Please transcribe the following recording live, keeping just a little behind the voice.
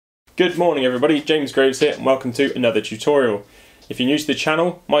Good morning everybody, James Graves here and welcome to another tutorial. If you're new to the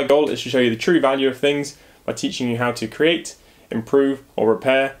channel, my goal is to show you the true value of things by teaching you how to create, improve or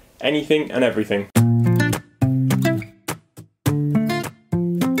repair anything and everything.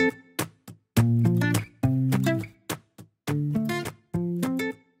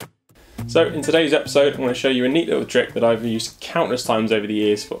 So in today's episode I'm going to show you a neat little trick that I've used countless times over the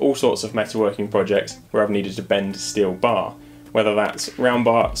years for all sorts of metalworking projects where I've needed to bend steel bar, whether that's round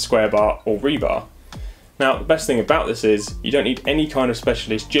bar, square bar or rebar. Now the best thing about this is you don't need any kind of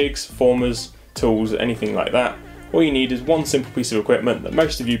specialist jigs, formers, tools, anything like that. All you need is one simple piece of equipment that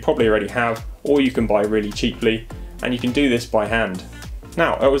most of you probably already have or you can buy really cheaply, and you can do this by hand.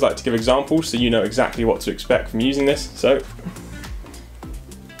 Now I always like to give examples so you know exactly what to expect from using this. So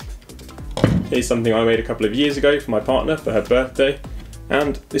here's something I made a couple of years ago for my partner for her birthday,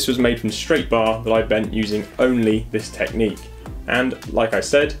 and this was made from straight bar that I bent using only this technique. And like I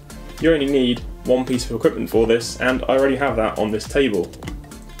said, you only need one piece of equipment for this, and I already have that on this table.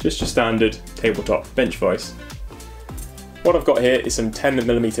 Just your standard tabletop bench vise. What I've got here is some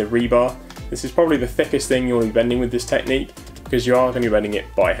 10mm rebar. This is probably the thickest thing you'll be bending with this technique because you are going to be bending it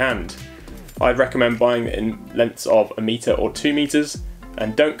by hand. I'd recommend buying it in lengths of 1 meter or 2 meters.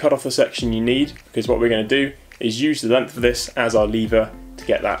 And don't cut off the section you need, because what we're going to do is use the length of this as our lever to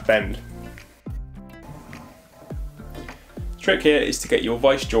get that bend. The trick here is to get your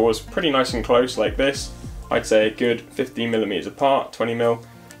vice jaws pretty nice and close like this. I'd say a good 15mm apart, 20mm,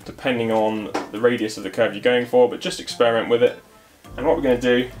 depending on the radius of the curve you're going for, but just experiment with it. And what we're going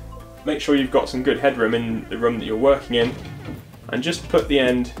to do, make sure you've got some good headroom in the room that you're working in, and just put the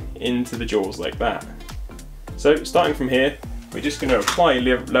end into the jaws like that. So starting from here, we're just going to apply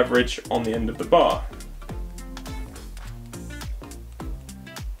leverage on the end of the bar.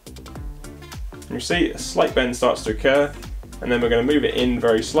 And you see a slight bend starts to occur, and then we're going to move it in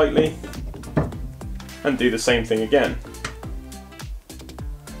very slightly and do the same thing again.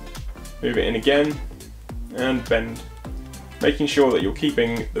 Move it in again and bend, making sure that you're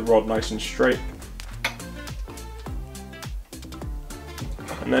keeping the rod nice and straight.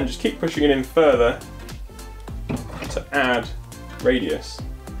 And then just keep pushing it in further to add radius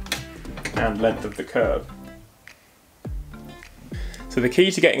and length of the curve. So the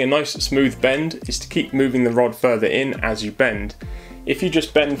key to getting a nice smooth bend is to keep moving the rod further in as you bend. If you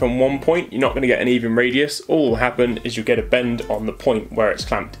just bend from one point, you're not going to get an even radius. All will happen is you'll get a bend on the point where it's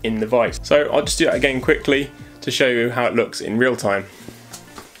clamped in the vise. So I'll just do that again quickly to show you how it looks in real time.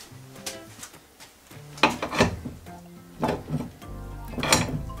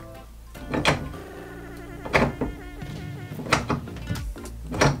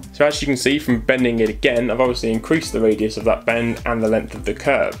 So as you can see from bending it again, I've obviously increased the radius of that bend and the length of the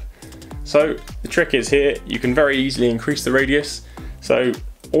curve. So the trick is here, you can very easily increase the radius. So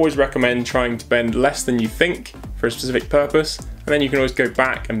always recommend trying to bend less than you think for a specific purpose, and then you can always go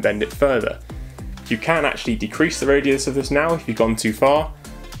back and bend it further. You can actually decrease the radius of this now if you've gone too far.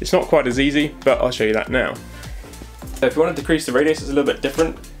 It's not quite as easy, but I'll show you that now. So if you want to decrease the radius, it's a little bit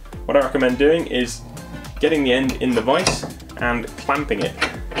different. What I recommend doing is getting the end in the vise and clamping it.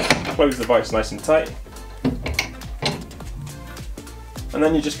 Close the vise nice and tight, and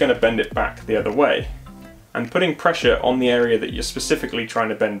then you're just going to bend it back the other way and putting pressure on the area that you're specifically trying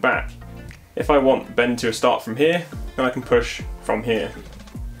to bend back. If I want bend to start from here, then I can push from here.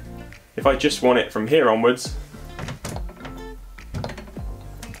 If I just want it from here onwards,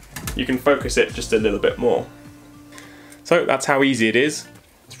 you can focus it just a little bit more. So that's how easy it is.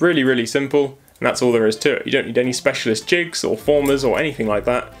 It's really simple, and that's all there is to it. You don't need any specialist jigs or formers or anything like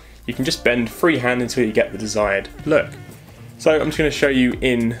that. You can just bend freehand until you get the desired look. So I'm just going to show you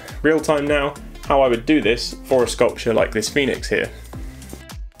in real time now how I would do this for a sculpture like this phoenix here.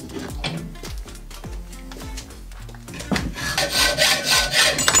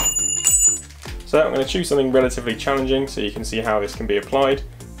 So I'm going to choose something relatively challenging so you can see how this can be applied.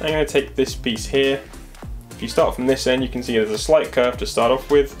 I'm going to take this piece here. If you start from this end, you can see there's a slight curve to start off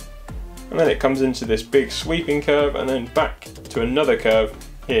with, and then it comes into this big sweeping curve and then back to another curve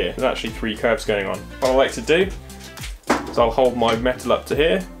here. There's actually 3 curves going on. What I like to do is I'll hold my metal up to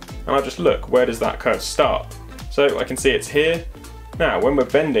here and I'll just look, where does that curve start? So I can see it's here. Now when we're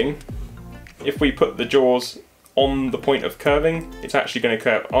bending, if we put the jaws on the point of curving, it's actually going to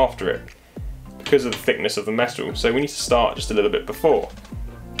curve after it because of the thickness of the metal. So we need to start just a little bit before.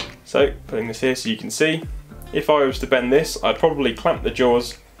 So putting this here so you can see, if I was to bend this, I'd probably clamp the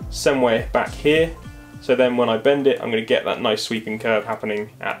jaws somewhere back here. So then when I bend it, I'm going to get that nice sweeping curve happening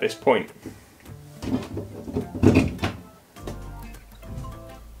at this point.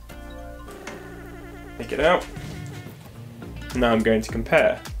 Take it out. Now I'm going to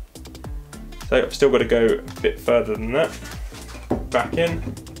compare. So I've still got to go a bit further than that, back in.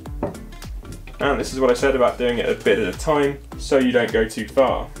 And this is what I said about doing it a bit at a time so you don't go too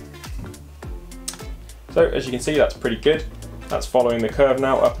far. So as you can see, that's pretty good. That's following the curve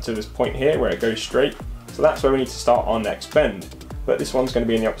now up to this point here where it goes straight. So that's where we need to start our next bend. But this one's going to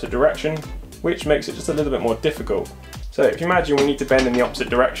be in the opposite direction, which makes it just a little bit more difficult. So if you imagine we need to bend in the opposite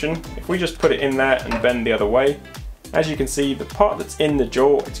direction, if we just put it in there and bend the other way, as you can see, the part that's in the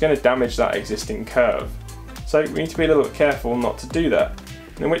jaw, it's going to damage that existing curve. So we need to be a little bit careful not to do that.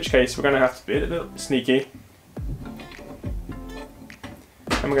 In which case we're going to have to be a little sneaky,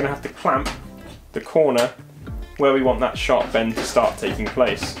 and we're going to have to clamp the corner where we want that sharp bend to start taking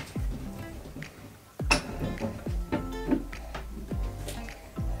place.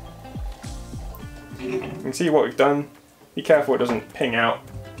 You can see what we've done. Be careful it doesn't ping out.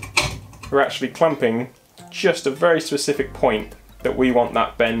 We're actually clamping just a very specific point that we want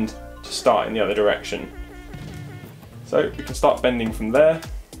that bend to start in the other direction. So we can start bending from there.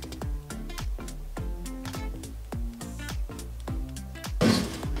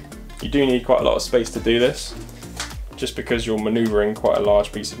 You do need quite a lot of space to do this, just because you're manoeuvring quite a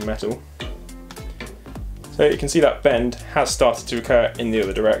large piece of metal. So you can see that bend has started to occur in the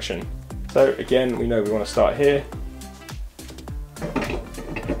other direction. So again, we know we want to start here.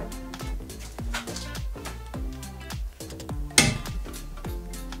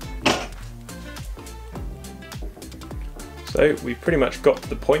 So we've pretty much got to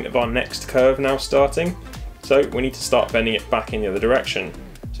the point of our next curve now starting, so we need to start bending it back in the other direction.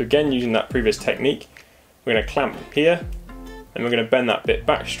 So again, using that previous technique, we're going to clamp here, and we're going to bend that bit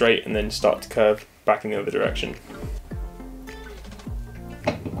back straight and then start to curve back in the other direction.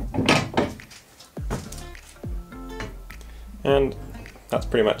 And that's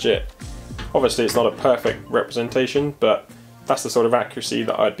pretty much it. Obviously it's not a perfect representation, but that's the sort of accuracy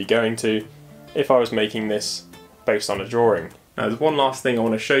that I'd be going to if I was making this based on a drawing. Now there's one last thing I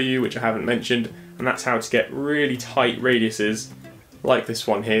want to show you which I haven't mentioned, and that's how to get really tight radiuses like this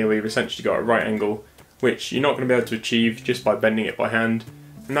one here, where you've essentially got a right angle, which you're not going to be able to achieve just by bending it by hand,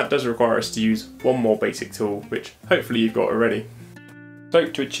 and that does require us to use one more basic tool, which hopefully you've got already. So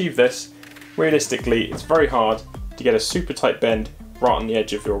to achieve this, realistically it's very hard to get a super tight bend right on the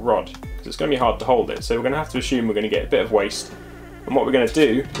edge of your rod, because it's going to be hard to hold it, so we're going to have to assume we're going to get a bit of waste. And what we're going to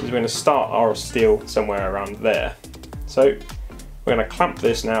do is we're going to start our steel somewhere around there. So we're going to clamp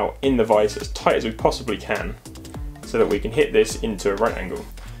this now in the vise as tight as we possibly can, so that we can hit this into a right angle.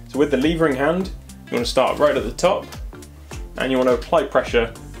 So with the levering hand, you want to start right at the top, and you want to apply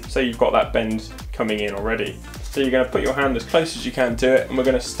pressure so you've got that bend coming in already. So you're going to put your hand as close as you can to it, and we're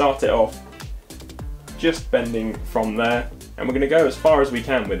going to start it off just bending from there, and we're going to go as far as we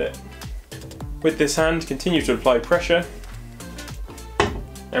can with it. With this hand, continue to apply pressure,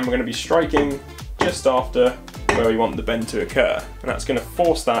 and we're going to be striking just after where we want the bend to occur, and that's going to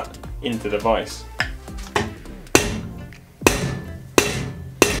force that into the vise.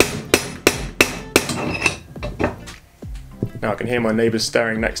 Now I can hear my neighbours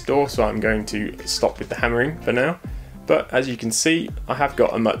staring next door, so I'm going to stop with the hammering for now. But as you can see, I have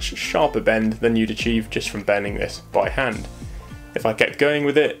got a much sharper bend than you'd achieve just from bending this by hand. If I kept going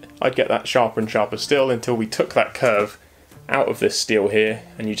with it, I'd get that sharper and sharper still until we took that curve out of this steel here,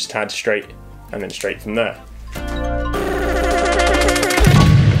 and you just had straight and then straight from there.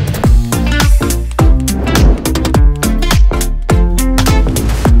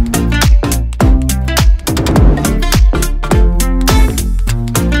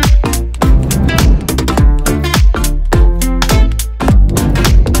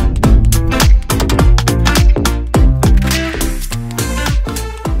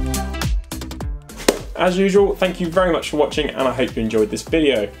 As usual, thank you very much for watching, and I hope you enjoyed this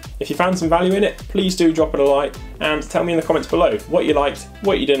video. If you found some value in it, please do drop it a like and tell me in the comments below what you liked,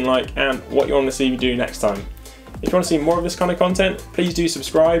 what you didn't like, and what you want to see me do next time. If you want to see more of this kind of content, please do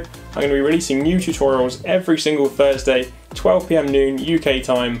subscribe. I'm going to be releasing new tutorials every single Thursday, 12 PM noon UK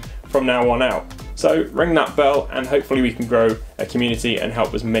time from now on out. So ring that bell, and hopefully we can grow a community and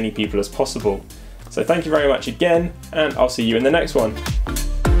help as many people as possible. So thank you very much again, and I'll see you in the next one.